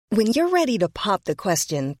When you're ready to pop the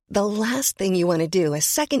question, the last thing you want to do is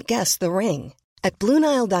second-guess the ring. At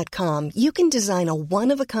BlueNile.com, you can design a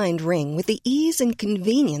one-of-a-kind ring with the ease and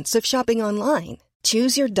convenience of shopping online.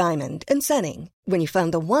 Choose your diamond and setting. When you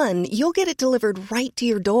find the one, you'll get it delivered right to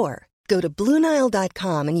your door. Go to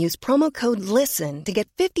BlueNile.com and use promo code LISTEN to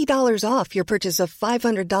get $50 off your purchase of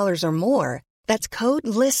 $500 or more. That's code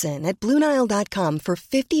LISTEN at BlueNile.com for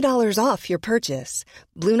 $50 off your purchase.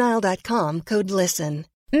 BlueNile.com, code LISTEN.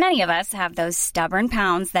 Many of us have those stubborn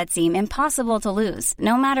pounds that seem impossible to lose,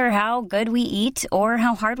 no matter how good we eat or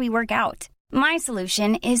how hard we work out. My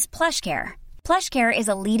solution is PlushCare. PlushCare is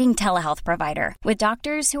a leading telehealth provider with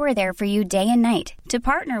doctors who are there for you day and night to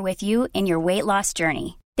partner with you in your weight loss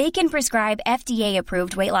journey. They can prescribe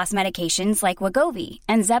FDA-approved weight loss medications like Wegovy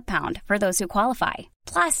and Zepbound for those who qualify.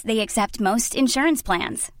 Plus, they accept most insurance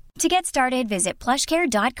plans. To get started, visit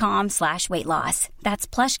plushcare.com/weightloss. That's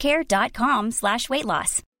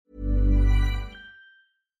plushcare.com/weightloss.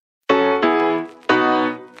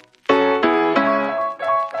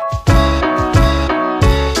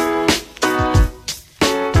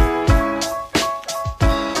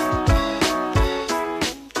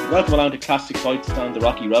 Welcome along to Classic Fights down the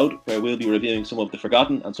Rocky Road, where we'll be reviewing some of the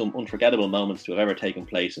forgotten and some unforgettable moments to have ever taken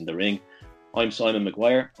place in the ring. I'm Simon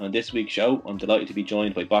Maguire, and on this week's show, I'm delighted to be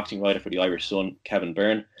joined by boxing writer for the Irish Sun, Kevin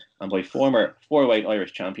Byrne, and by former four-weight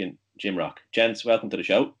Irish champion, Jim Rock. Gents, welcome to the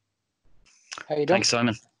show. How you doing? Thanks,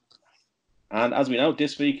 Simon. And as we know,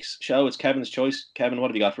 this week's show is Kevin's choice. Kevin, what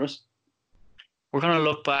have you got for us? We're going to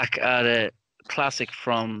look back at a classic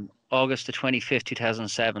from August the 25th,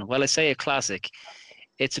 2007. Well, I say a classic.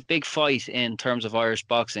 It's a big fight in terms of Irish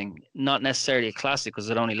boxing. Not necessarily a classic because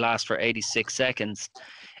it only lasts for 86 seconds.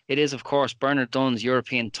 It is, of course, Bernard Dunn's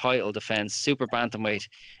European title defence, super bantamweight,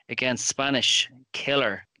 against Spanish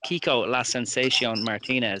killer Kiko La Sensacion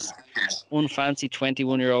Martinez. Unfancy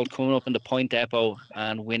 21-year-old coming up in the point depot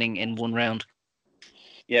and winning in one round.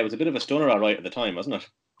 Yeah, it was a bit of a stunner, all right, at the time, wasn't it?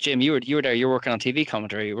 Jim, you were there. You were working on TV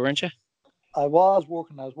commentary, weren't you? I was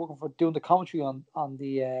working for doing the commentary on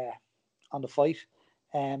the fight.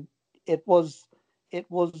 It was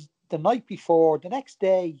the night before. The next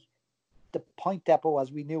day, the point depot, as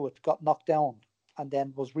we knew it, got knocked down and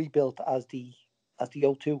then was rebuilt as the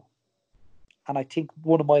O2. And I think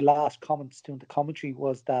one of my last comments doing the commentary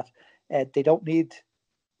was that they don't need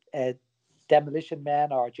demolition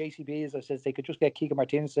men or JCBs. I says they could just get Kiko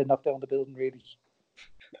Martinez to knock down the building, really.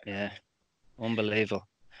 Yeah, unbelievable.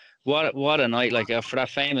 What a night! Like for that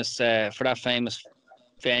famous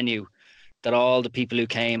venue, that all the people who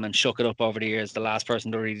came and shook it up over the years, the last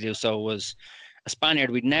person to really do so was a Spaniard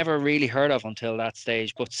we'd never really heard of until that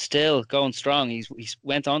stage, but still going strong. He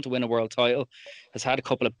went on to win a world title, has had a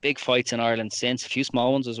couple of big fights in Ireland since, a few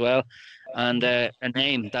small ones as well, and a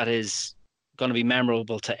name that is going to be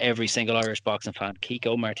memorable to every single Irish boxing fan,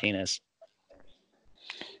 Kiko Martinez.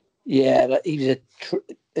 Yeah, he's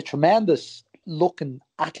a tremendous looking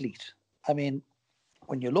athlete. I mean,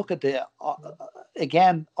 when you look at the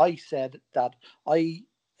again, I said that I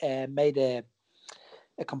made a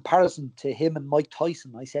comparison to him and Mike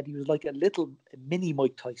Tyson. I said he was like a little mini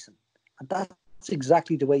Mike Tyson, and that's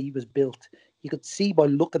exactly the way he was built. You could see by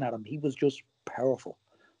looking at him, he was just powerful.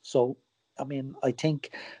 So, I mean, I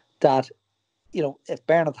think that, you know, if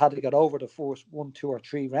Bernard had to get over the first 1, 2, or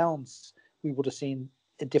 3 rounds, we would have seen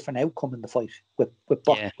a different outcome in the fight with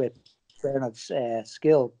Bernard's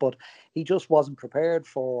skill, but he just wasn't prepared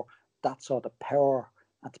for that sort of power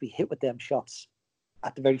and to be hit with them shots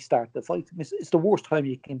at the very start of the fight. It's the worst time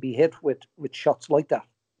you can be hit with shots like that.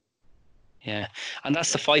 Yeah, and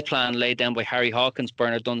that's the fight plan laid down by Harry Hawkins,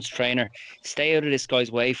 Bernard Dunn's trainer. Stay out of this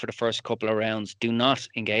guy's way for the first couple of rounds. Do not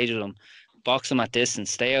engage with him. Box him at distance.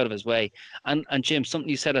 Stay out of his way. And Jim, something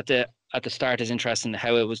you said at the start is interesting,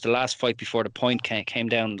 how it was the last fight before the point came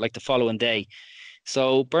down, like the following day.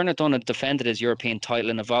 So Bernard Dunn had defended his European title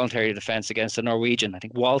in a voluntary defence against a Norwegian, I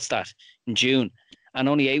think Wallstatt, in June. And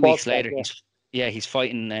only 8 weeks later, he's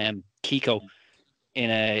fighting Kiko in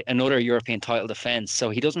another European title defence. So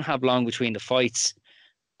he doesn't have long between the fights.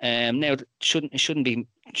 Now it shouldn't be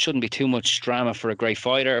too much drama for a great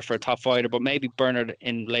fighter or for a top fighter, but maybe Bernard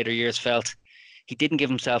in later years felt he didn't give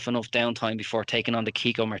himself enough downtime before taking on the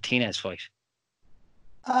Kiko Martinez fight.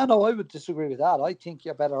 No, I would disagree with that. I think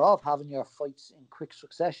you're better off having your fights in quick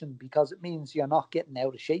succession because it means you're not getting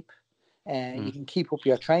out of shape, and you can keep up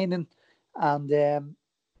your training. And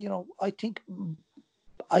you know, I think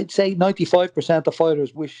I'd say 95% of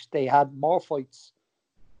fighters wish they had more fights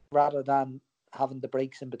rather than having the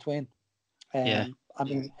breaks in between. I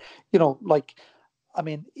mean, you know, like, I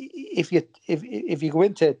mean, if you go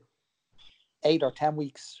into 8 or 10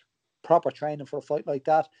 weeks proper training for a fight like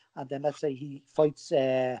that, and then let's say he fights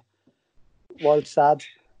Wild Sad,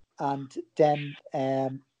 and then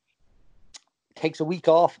takes a week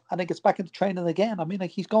off and then gets back into training again. I mean,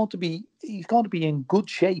 like he's going to be in good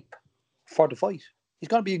shape for the fight. He's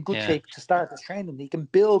going to be in good shape to start his training. He can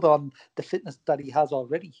build on the fitness that he has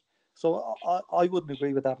already. So I wouldn't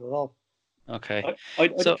agree with that at all. Okay. I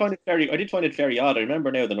did find it very odd. I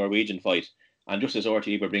remember now the Norwegian fight, and just as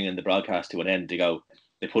RTE were bringing the broadcast to an end,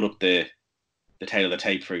 they put up the tail of the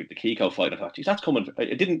tape for the Kiko fight. I thought, geez, that's coming.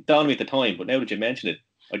 It didn't dawn me at the time, but now that you mention it,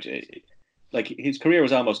 like his career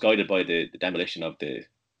was almost guided by the demolition of the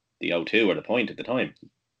O2 or the Point at the time.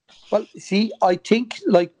 Well, see, I think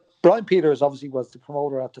like Brian Peters obviously was the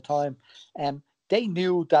promoter at the time, and they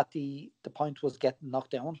knew that the Point was getting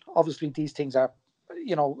knocked down. Obviously, these things are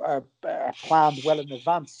planned well in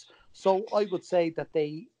advance. So I would say that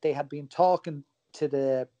they had been talking to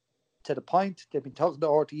the Point. They've been talking to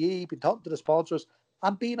RTE, been talking to the sponsors,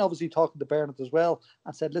 and been obviously talking to Bernard as well,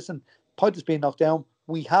 and said, listen, Point is being knocked down.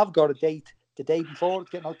 We have got a date. The day before it's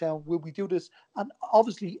getting knocked down, will we do this? And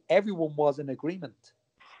obviously everyone was in agreement.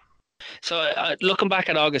 So looking back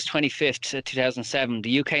at August 25th, 2007,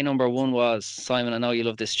 the UK number one was, Simon, I know you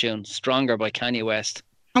love this tune, Stronger by Kanye West.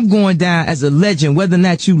 I'm going down as a legend, whether or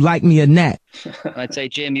not you like me or not. I'd say,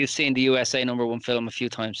 Jim, you've seen the USA number one film a few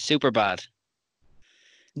times. Superbad.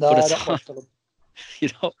 No, I don't watch film. You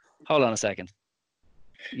don't? Hold on a second.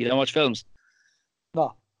 You don't watch films?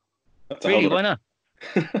 No. Really? Why not?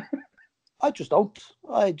 I just don't.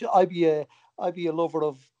 I'd be a lover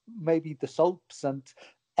of maybe the soaps and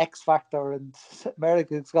X Factor and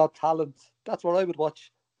America's Got Talent. That's what I would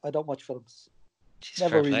watch. I don't watch films. Jeez,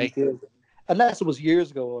 never really did. Unless it was years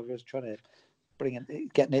ago, I was trying to bring in,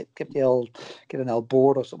 get an old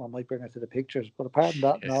board or something. I might bring her to the pictures. But apart from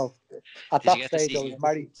that, no. At that stage, I was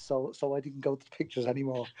married, so I didn't go to the pictures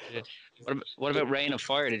anymore. Yeah. What about Reign of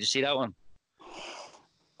Fire? Did you see that one?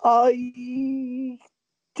 I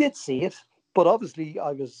did see it, but obviously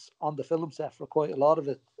I was on the film set for quite a lot of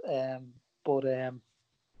it. I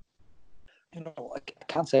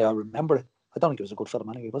can't say I remember it. I don't think it was a good film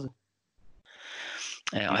anyway, was it?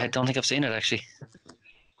 I don't think I've seen it actually.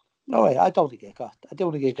 No, I don't think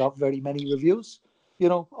it got very many reviews.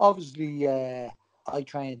 Obviously, I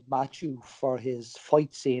trained Matthew for his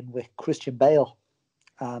fight scene with Christian Bale,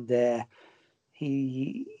 and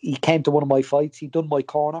he came to one of my fights. He done my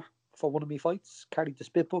corner for one of my fights, carried the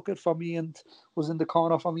spit bucket for me, and was in the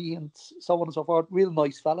corner for me, and so on and so forth. Real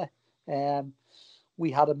nice fella.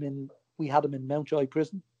 We had him in Mountjoy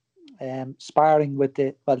prison. Sparring with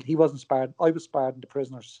he wasn't sparring. I was sparring the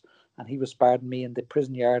prisoners, and he was sparring me in the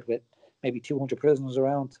prison yard with maybe 200 prisoners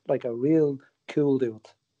around. Like a real cool dude.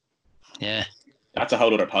 Yeah, that's a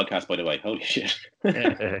whole other podcast, by the way. Holy shit.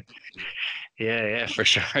 Yeah, for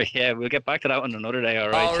sure. Yeah, we'll get back to that one another day. All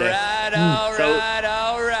right.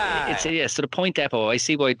 All right. So the Point Depot. I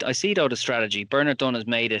see though the strategy. Bernard Dunne has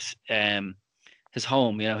made it his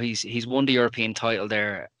home. He's won the European title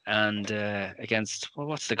there, and against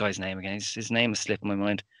what's the guy's name again? His name is slipping my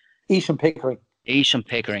mind. Isham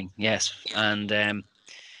Pickering, yes, and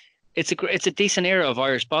it's a decent era of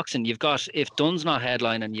Irish boxing. You've got, if Dunne's not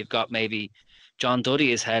headlining, you've got maybe John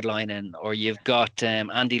Duddy is headlining, or you've got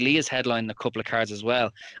Andy Lee is headlining a couple of cards as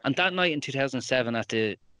well. And that night in 2007 at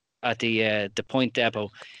the Point Depot,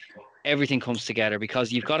 everything comes together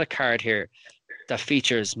because you've got a card here that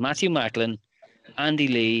features Matthew Macklin, Andy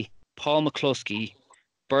Lee, Paul McCluskey,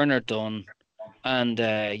 Bernard Dunne, and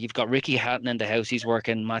you've got Ricky Hatton in the house. He's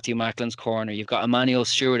working Matthew Macklin's corner. You've got Emmanuel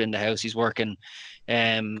Stewart in the house. He's working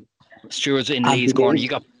Stewart's in Lee's corner.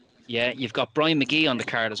 You've got Brian McGee on the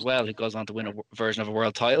card as well, who goes on to win a version of a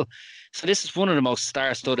world title. So this is one of the most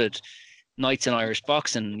star-studded nights in Irish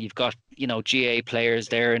boxing. You've got GA players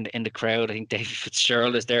there in the crowd. I think David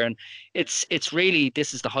Fitzgerald is there, and it's really,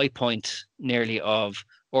 this is the high point nearly of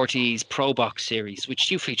RTE's Pro Box series, which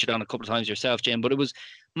you featured on a couple of times yourself, Jim. But it was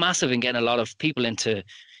massive in getting a lot of people into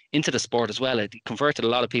the sport as well. It converted a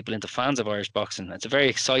lot of people into fans of Irish boxing. It's a very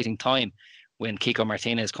exciting time when Kiko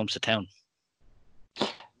Martinez comes to town.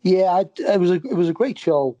 Yeah, it was a great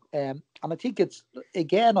show, and I think it's,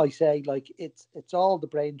 again, I say, like, it's all the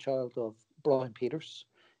brainchild of Brian Peters.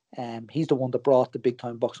 He's the one that brought the big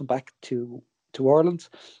time boxing back to Ireland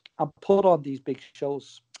and put on these big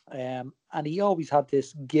shows. And he always had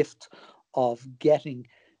this gift of getting,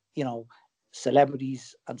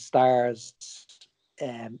 celebrities and stars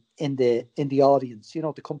in the audience,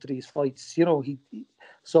 to come to these fights.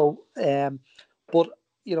 But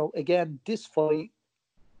again, this fight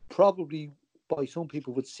probably by some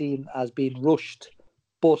people would seem as being rushed,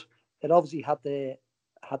 but it obviously had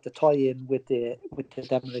had to tie in with the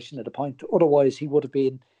demolition of the point. Otherwise, he would have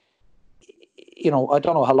been. I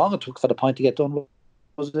don't know how long it took for the point to get done.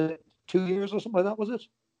 Was it 2 years or something like that? Was it?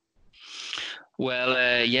 Well,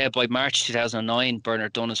 by March 2009,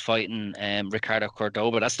 Bernard Dunn is fighting Ricardo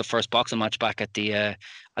Cordoba. That's the first boxing match back at the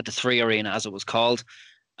 3 Arena, as it was called.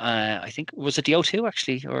 I think, was it the O2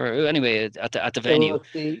 actually, or anyway at the venue?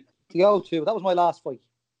 It was the O2. That was my last fight.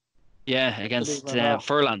 Yeah, against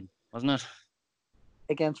Furlan, wasn't it?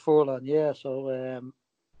 Against Furlan, yeah. So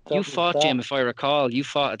you fought Jim, if I recall. You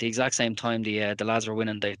fought at the exact same time the lads were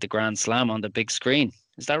winning the Grand Slam on the big screen.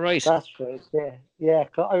 Is that right? That's right. Yeah.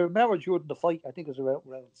 I remember during the fight. I think it was around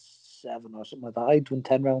round 7 or something like that. I'd won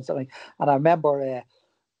 10 rounds, something. And I remember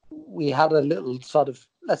we had a little sort of,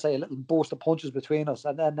 let's say, a little burst of punches between us.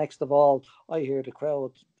 And then next of all, I hear the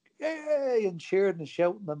crowd, yay, and cheering and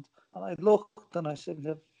shouting. And I looked and I said,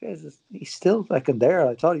 he's still fucking there.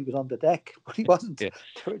 I thought he was on the deck, but he wasn't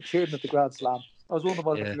cheering at the Grand Slam. I was wondering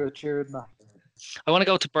what you were cheering at. I want to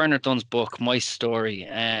go to Bernard Dunn's book, My Story,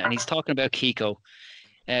 and he's talking about Kiko.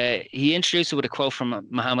 He introduced it with a quote from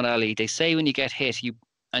Muhammad Ali. They say when you get hit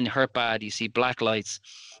and hurt bad, you see black lights,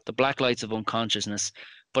 the black lights of unconsciousness.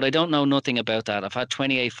 But I don't know nothing about that. I've had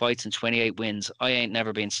 28 fights and 28 wins. I ain't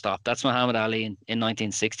never been stopped. That's Muhammad Ali in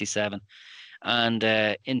 1967. And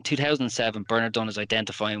in 2007, Bernard Dunn is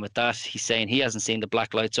identifying with that. He's saying he hasn't seen the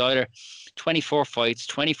black lights either. 24 fights,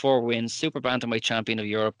 24 wins, super bantamweight champion of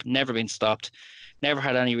Europe, never been stopped. Never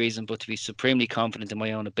had any reason but to be supremely confident in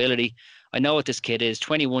my own ability. I know what this kid is,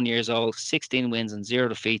 21 years old, 16 wins and 0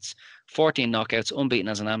 defeats, 14 knockouts, unbeaten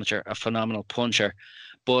as an amateur, a phenomenal puncher.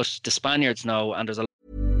 But the Spaniards know, and there's a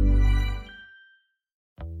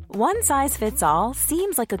One size fits all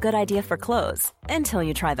seems like a good idea for clothes until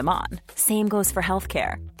you try them on. Same goes for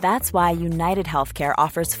healthcare. That's why United Healthcare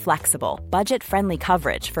offers flexible, budget-friendly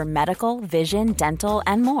coverage for medical, vision, dental,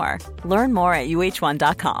 and more. Learn more at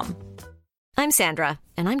uh1.com. I'm Sandra,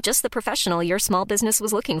 and I'm just the professional your small business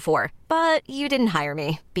was looking for. But you didn't hire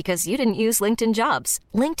me because you didn't use LinkedIn Jobs.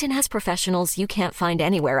 LinkedIn has professionals you can't find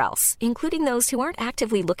anywhere else, including those who aren't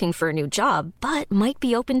actively looking for a new job, but might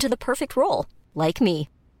be open to the perfect role, like me.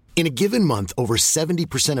 In a given month, over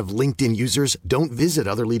 70% of LinkedIn users don't visit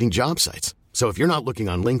other leading job sites. So if you're not looking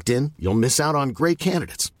on LinkedIn, you'll miss out on great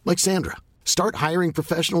candidates like Sandra. Start hiring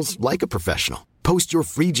professionals like a professional. Post your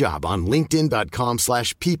free job on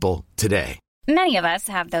linkedin.com/people today. Many of us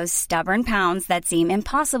have those stubborn pounds that seem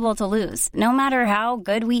impossible to lose, no matter how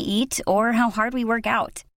good we eat or how hard we work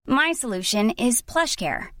out. My solution is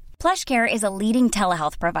PlushCare. PlushCare is a leading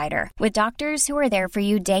telehealth provider with doctors who are there for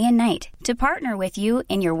you day and night to partner with you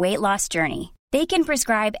in your weight loss journey. They can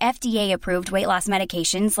prescribe FDA-approved weight loss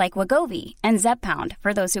medications like Wegovy and Zepbound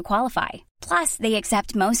for those who qualify. Plus, they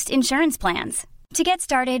accept most insurance plans. To get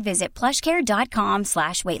started, visit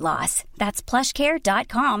plushcare.com/weightloss. That's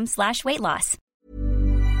plushcare.com/weightloss.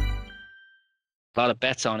 A lot of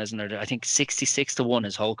bets on, isn't there? I think 66-1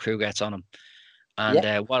 his whole crew gets on him.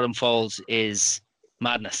 And what unfolds is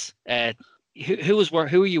madness. Who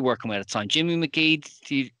were you working with at the time? Jimmy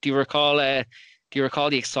McGee, do you recall the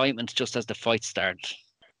excitement just as the fight started?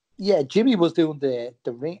 Yeah, Jimmy was doing the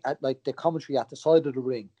ring, like the commentary at the side of the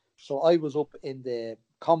ring. So I was up in the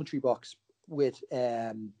commentary box with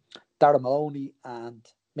Darren Maloney and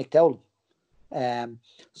Mick Dowling.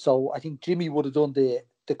 So I think Jimmy would have done the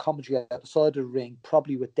commentary at the side of the ring,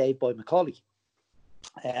 probably with Dave Boy McCauley.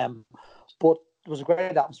 But it was a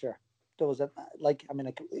great atmosphere. There was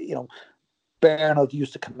Bernard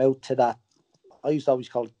used to come out to that. I used to always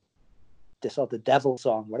call it the devil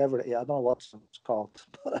song, whatever. I don't know what it's called,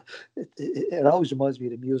 but it always reminds me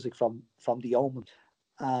of the music from The Omen.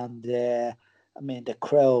 And the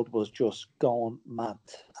crowd was just going mad.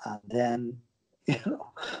 And then,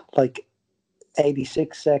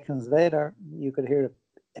 86 seconds later, you could hear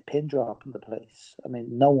a pin drop in the place. I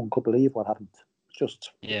mean, no one could believe what happened.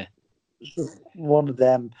 Just one of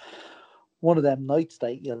them nights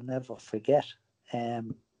that you'll never forget.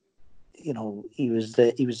 He was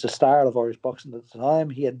the star of Irish boxing at the time.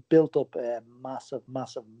 He had built up a massive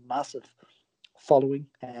following.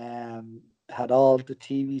 Had all the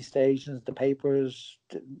TV stations, the papers,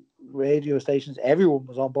 the radio stations, everyone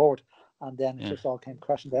was on board, and then it just all came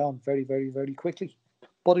crashing down very, very, very quickly.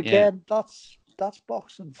 But again, that's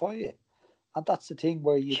boxing for you, and that's the thing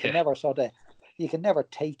where you can never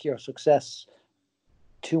take your success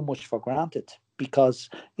too much for granted, because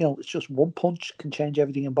it's just one punch can change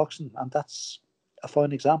everything in boxing, and that's a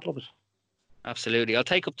fine example of it. Absolutely. I'll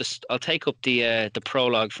take up the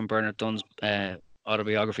prologue from Bernard Dunn's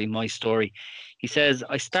autobiography, My Story. He says,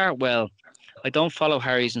 I start well. I don't follow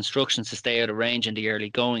Harry's instructions to stay out of range in the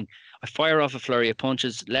early going. I fire off a flurry of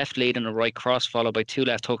punches, left lead and a right cross, followed by 2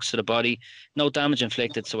 left hooks to the body. No damage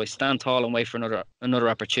inflicted, so I stand tall and wait for another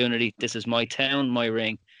opportunity. This is my town, my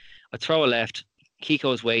ring. I throw a left.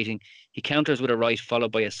 Kiko is waiting. He counters with a right,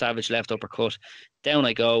 followed by a savage left uppercut. Down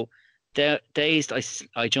I go. Dazed,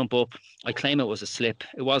 I jump up. I claim it was a slip.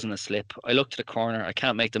 It wasn't a slip. I look to the corner. I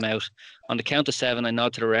can't make them out. On the count of 7, I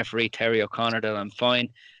nod to the referee, Terry O'Connor, that I'm fine.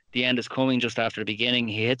 The end is coming just after the beginning.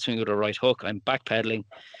 He hits me with a right hook. I'm backpedaling.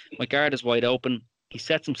 My guard is wide open. He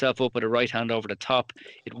sets himself up with a right hand over the top.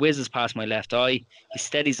 It whizzes past my left eye. He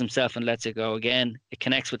steadies himself and lets it go again. It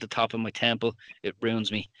connects with the top of my temple. It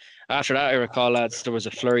ruins me. After that, I recall, lads, there was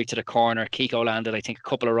a flurry to the corner. Kiko landed, I think, a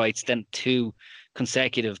couple of rights, then 2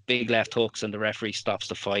 consecutive big left hooks, and the referee stops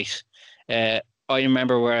the fight. I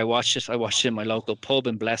remember where I watched it. I watched it in my local pub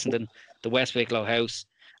in Blessington, the West Wicklow House,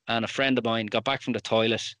 and a friend of mine got back from the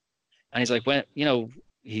toilet, and he's like,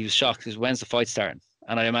 he was shocked. He says, when's the fight starting?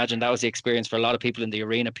 And I imagine that was the experience for a lot of people in the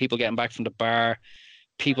arena, people getting back from the bar,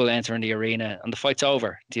 people entering the arena, and the fight's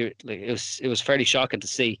over. It was fairly shocking to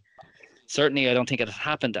see. Certainly, I don't think it had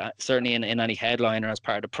happened, certainly in any headliner as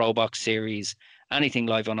part of the Pro Box series, anything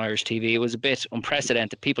live on Irish TV. It was a bit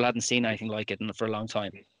unprecedented. People hadn't seen anything like it for a long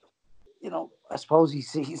time. I suppose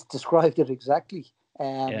he's described it exactly.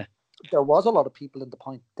 There was a lot of people in the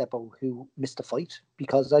Point Depot who missed the fight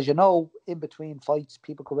because, as you know, in between fights,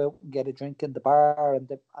 people go out and get a drink in the bar, and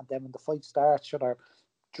then when the fight starts, they're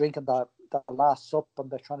drinking that last sup and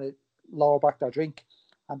they're trying to lower back their drink,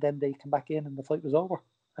 and then they come back in and the fight was over.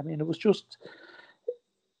 I mean, it was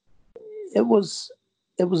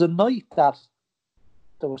a night that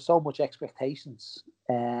there was so much expectations,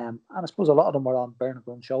 and I suppose a lot of them were on Bernard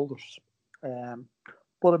Gunn's shoulders.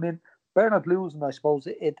 But I mean, Bernard losing, I suppose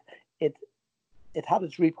it had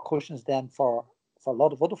its repercussions then for a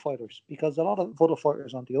lot of other fighters, because a lot of other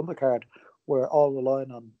fighters on the undercard were all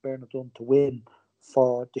relying on Bernard Gunn to win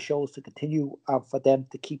for the shows to continue and for them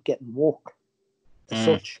to keep getting work as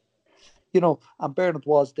such. And Bernard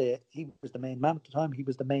was the main man at the time. He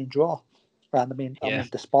was the main draw. And I mean,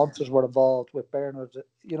 the sponsors were involved with Bernard,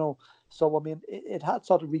 So, I mean, it had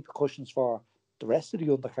sort of repercussions for the rest of the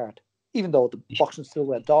undercard, even though the boxing still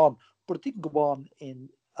went on. But it didn't go on in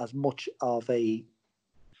as much of a.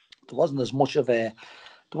 There wasn't as much of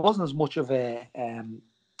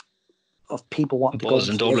people wanting to go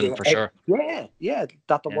in Dublin for sure. Yeah,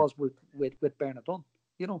 that there was with Bernard Dunn.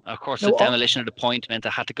 Of course, the demolition of the Point meant they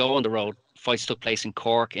had to go on the road. Fights took place in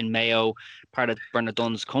Cork, in Mayo. Part of Bernard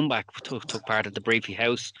Dunn's comeback took part at the Briefy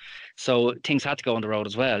House. So things had to go on the road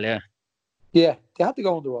as well, yeah. Yeah, they had to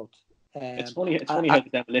go on the road. It's funny how the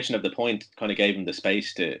demolition of the Point kind of gave him the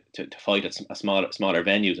space to fight at smaller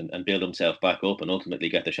venues and build himself back up and ultimately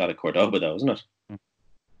get the shot at Cordoba, though, isn't it?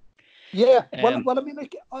 Yeah, well, I mean,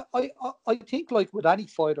 like I think, like with any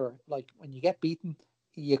fighter, like when you get beaten,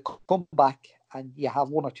 you come back and you have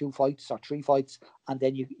 1 or 2 fights or 3 fights, and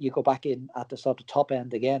then you go back in at the sort of top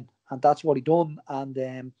end again, and that's what he done.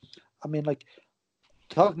 And I mean, like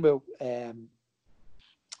talking about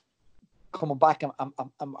coming back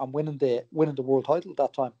and winning the world title at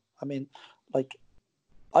that time. I mean, like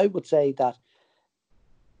I would say that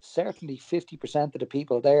certainly 50% of the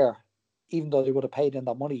people there, even though they would have paid in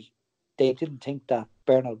their money, they didn't think that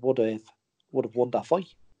Bernard would have won that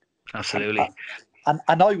fight. Absolutely. And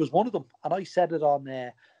I was one of them. And I said it on.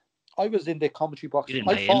 I was in the commentary box. You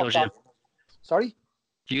didn't pay in, was you? Sorry?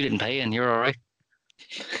 You didn't pay in. You're all right.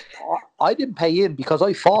 I didn't pay in because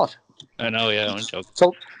I fought. I know, yeah. I'm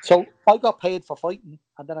joking. So I got paid for fighting,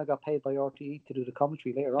 and then I got paid by RTE to do the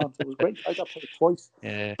commentary later on. So it was great. I got paid twice.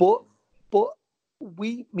 Yeah. But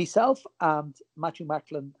myself and Matthew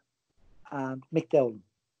Macklin and Mick Dowling,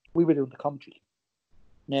 we were doing the commentary.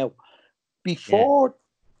 Now, before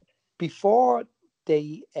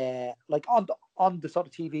they like on the sort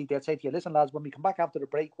of TV, they'd say to you, listen, lads, when we come back after the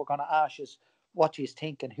break, we're going to ask you what you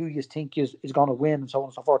think and who you think is going to win and so on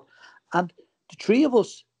and so forth. And the 3 of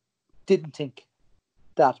us didn't think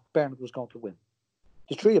that Bernard was going to win.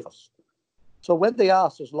 The 3 of us. So when they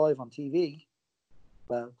asked us live on TV,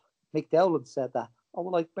 well, Mick Dowling said that, oh,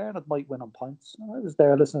 well, like Bernard might win on points. And I was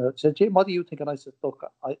there listening to it. I said, Jim, what do you think? And I said, look,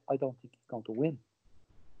 I don't think he's going to win.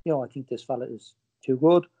 I think this fella is too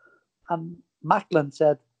good. And Macklin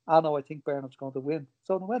said, no, I think Bernard's going to win.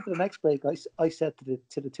 So when I went to the next break, I said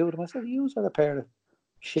to the 2 of them, I said, you are a pair of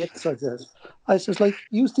shits. I says, like,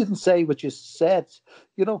 you didn't say what you said,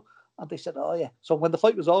 And they said, oh, yeah. So when the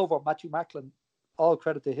fight was over, Matthew Macklin, all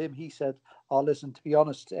credit to him, he said, oh, listen, to be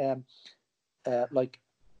honest, like,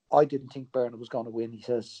 I didn't think Bernard was going to win. He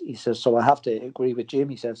says, so I have to agree with Jim.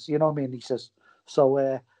 He says, you know what I mean? He says,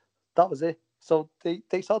 so that was it. So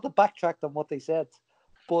they sort of backtracked on what they said.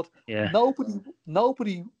 But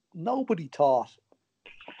nobody thought,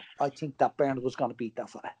 I think, that Bernard was going to beat that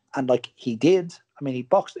fella. And like he did. I mean, he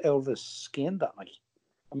boxed out of his skin that night.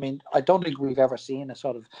 I mean, I don't think we've ever seen a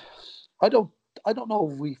sort of, I don't know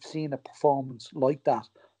if we've seen a performance like that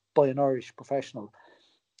by an Irish professional.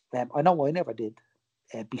 I know I never did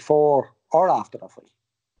before or after that fight.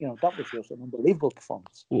 You know, that was just an unbelievable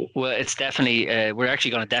performance. Well, it's definitely, we're actually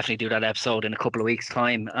going to definitely do that episode in a couple of weeks'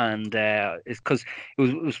 time. And it's because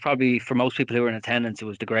it was probably, for most people who were in attendance, it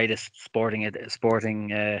was the greatest sporting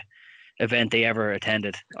event they ever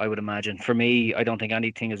attended, I would imagine. For me, I don't think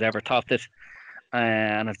anything has ever topped it.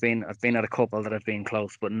 And I've been at a couple that have been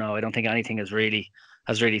close, but no, I don't think anything has really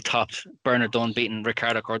topped Bernard Dunne beating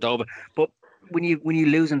Ricardo Cordoba. But when you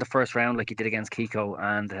lose in the first round like you did against Kiko,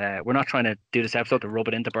 and we're not trying to do this episode to rub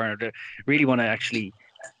it into Bernard, I really want to actually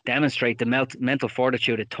demonstrate the mental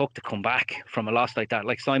fortitude it took to come back from a loss like that.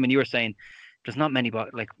 Like Simon, you were saying, there's not many,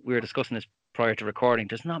 like we were discussing this prior to recording,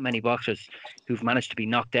 there's not many boxers who've managed to be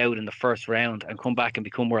knocked out in the first round and come back and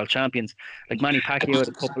become world champions. Like Manny Pacquiao had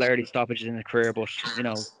a couple early stoppages in his career, but you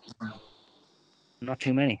know, not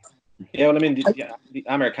too many. Yeah, well, I mean, the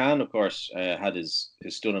Amir Khan, of course, had his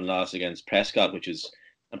stunning loss against Prescott,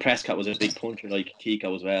 and Prescott was a big puncher like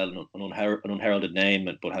Kiko as well, an unheralded name,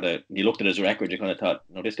 but you looked at his record, you kind of thought,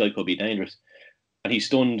 no, this guy could be dangerous, and he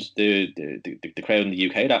stunned the crowd in the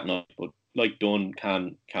UK that night. But like Dunne,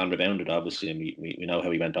 can rebound it, obviously, and we know how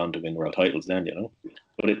he went on to win world titles then, you know.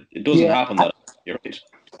 But it doesn't happen that. You're right.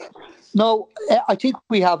 No, I think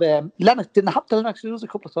we have Lennox. Didn't Lennox lose a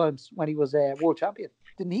couple of times when he was world champion?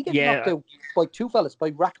 Didn't he get knocked out by two fellas,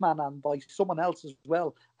 by Rackman and by someone else as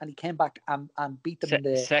well? And he came back and beat them in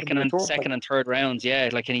the second and third rounds. Yeah,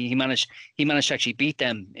 like, and he managed to actually beat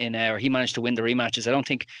them or he managed to win the rematches. I don't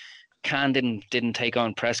think Khan didn't take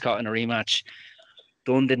on Prescott in a rematch.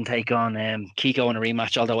 Dunne didn't take on Kiko in a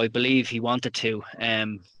rematch, although I believe he wanted to.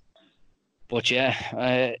 But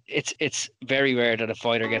yeah, it's very rare that a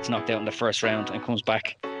fighter gets knocked out in the first round and comes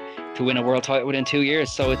back to win a world title within 2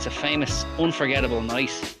 years. So it's a famous, unforgettable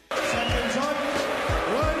night. Round one.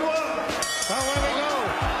 So here we go.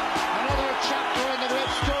 Another chapter in the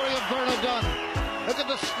great story of Bernard Dunne. Look at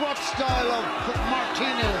the squat style of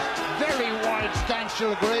Martinez. Very wide stance,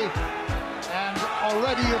 you'll agree. And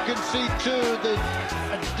already you can see too the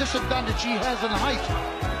disadvantage he has in height.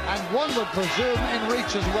 And one would presume in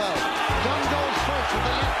reach as well. Dunne goes first with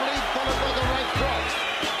the left lead, followed by the right cross.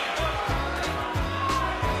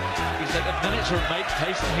 He's like a miniature Mike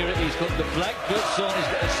Tyson here. He's got the black boots on. He's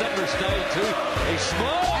got a similar style too. He's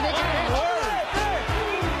small. And he gets hit.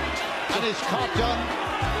 And he's caught Dunne.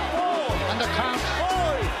 And the count.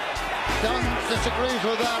 Dunne disagrees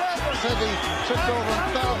with that. Says he tripped over and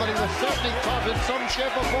fell, but he was certainly caught in some shape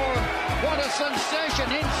or form. What a sensation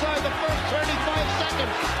inside the first 35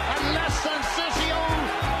 seconds. And Les Sensation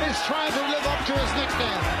is trying to live up to his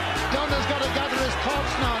nickname. Dunne has got to gather his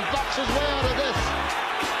thoughts now and box his way out of this.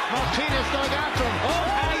 Martinez going after him.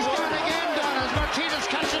 And he's done again, Dunne, as Martinez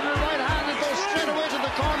catches in the right hand and goes straight away to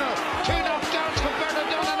the corner.